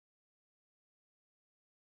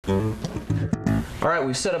Alright,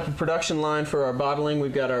 we've set up a production line for our bottling.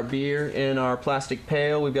 We've got our beer in our plastic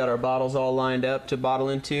pail. We've got our bottles all lined up to bottle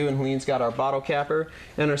into, and Helene's got our bottle capper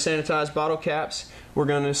and our sanitized bottle caps. We're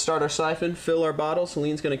going to start our siphon, fill our bottles.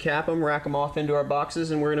 Helene's going to cap them, rack them off into our boxes,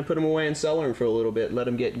 and we're going to put them away in cellar them for a little bit, let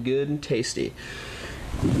them get good and tasty.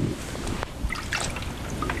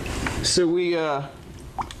 So we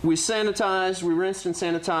sanitized, we rinsed and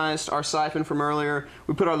sanitized our siphon from earlier.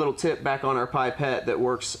 We put our little tip back on our pipette that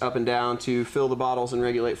works up and down to fill the bottles and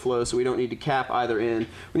regulate flow, so we don't need to cap either end.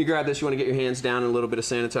 When you grab this, you want to get your hands down in a little bit of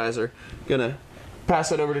sanitizer. Gonna pass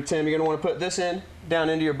that over to Tim. You're gonna want to put this in, down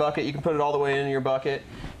into your bucket. You can put it all the way in your bucket,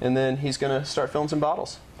 and then he's gonna start filling some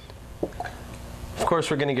bottles. Of course,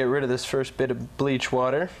 we're gonna get rid of this first bit of bleach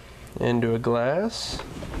water into a glass.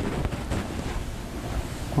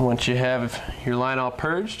 Once you have your line all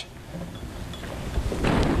purged,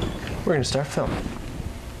 we're going to start filling.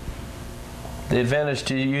 The advantage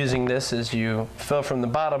to using this is you fill from the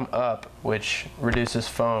bottom up, which reduces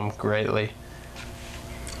foam greatly.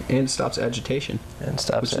 And stops agitation. And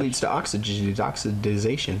stops which leads to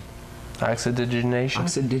oxidization. Oxygenation.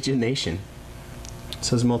 Oxygenation. It's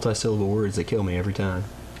those multi-syllable words that kill me every time.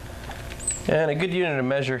 And a good unit of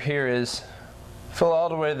measure here is fill all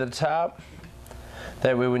the way to the top.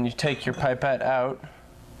 That way when you take your pipette out,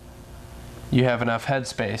 you have enough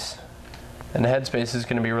headspace. And the headspace is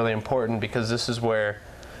going to be really important because this is where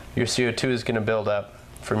your CO2 is going to build up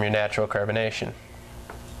from your natural carbonation.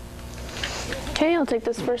 Okay, I'll take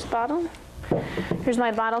this first bottle. Here's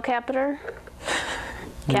my bottle catheter.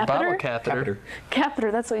 Bottle catheter? Catheter,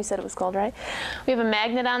 that's what you said it was called, right? We have a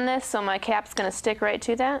magnet on this, so my cap's going to stick right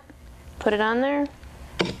to that. Put it on there,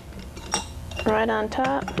 right on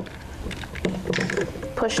top.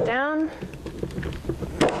 Push down,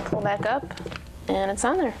 pull back up, and it's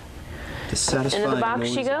on there. Into the box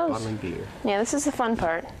she goes. Yeah, this is the fun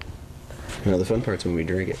part. No, the fun part's when we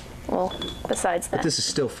drink it. Well, besides that. But this is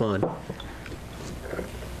still fun.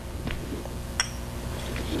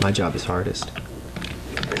 My job is hardest.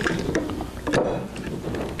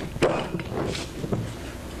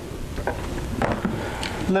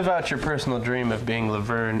 Live out your personal dream of being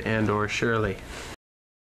Laverne and/or Shirley.